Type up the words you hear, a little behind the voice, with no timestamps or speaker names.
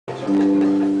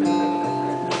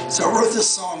So I wrote this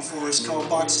song for us called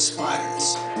Box of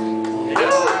Spiders.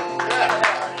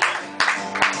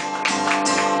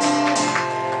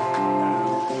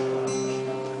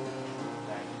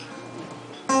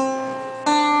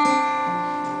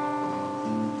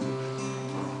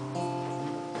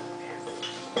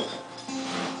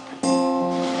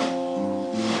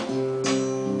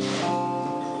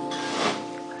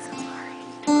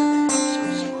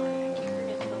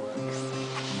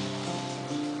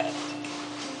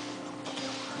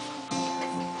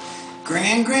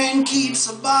 Gran keeps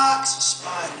a box of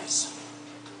spiders.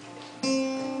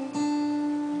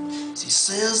 She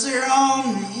says they're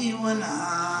on me when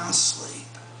I sleep,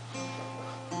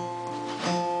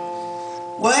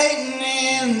 waiting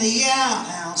in the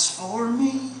outhouse for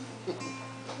me,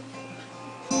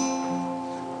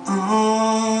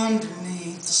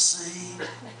 underneath the sea.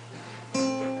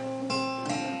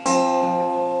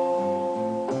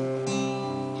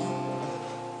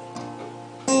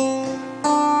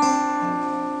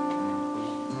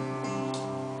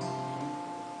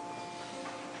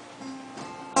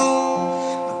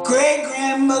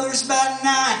 Great-grandmother's about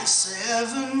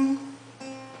 97,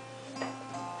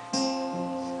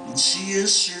 and she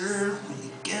is sure when he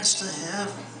gets to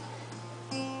heaven,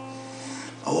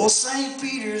 old St.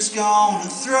 Peter's gonna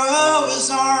throw his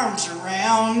arms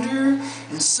around her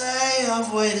and say,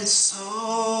 I've waited so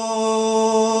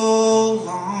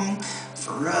long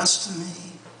for us to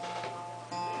meet.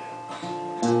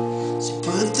 She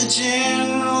put the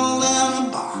general in a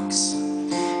box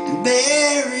and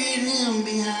buried him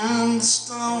behind the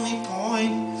stony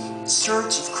point in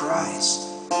search of Christ.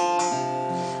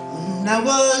 When I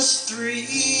was 3,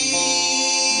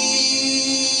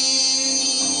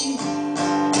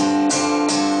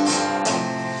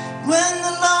 when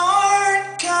the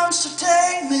Lord comes to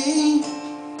take me,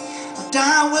 I'll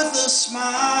die with a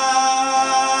smile,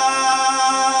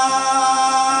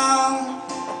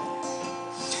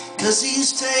 'cause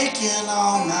He's taken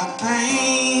all my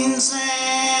pains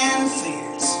and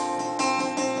fears.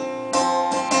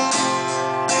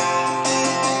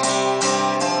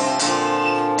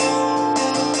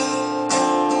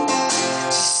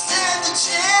 She said the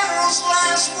general's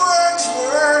last words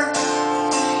were,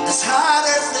 it's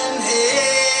hotter than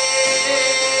hell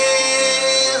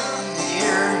in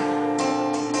here.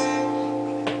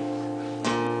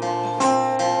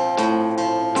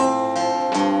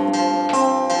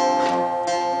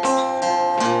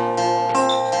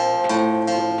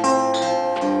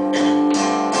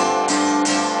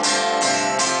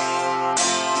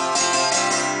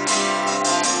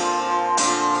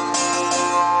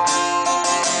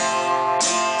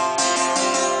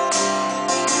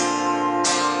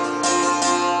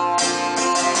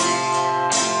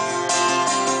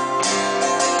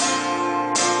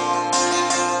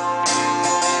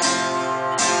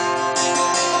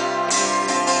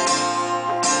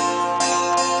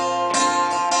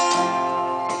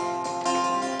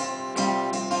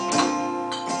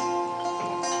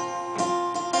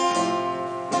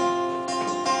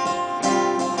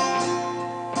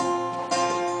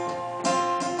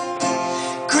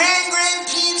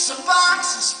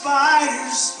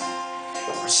 Spiders,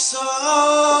 or so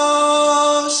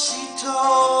she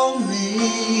told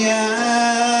me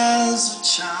as a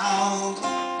child.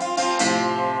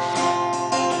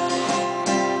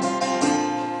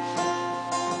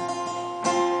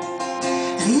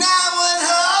 And I would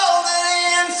hold it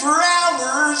in for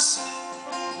hours,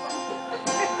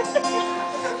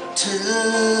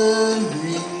 till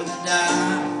me to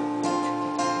die,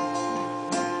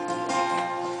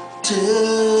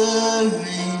 till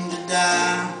me to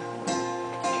die,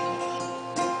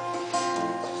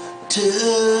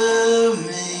 till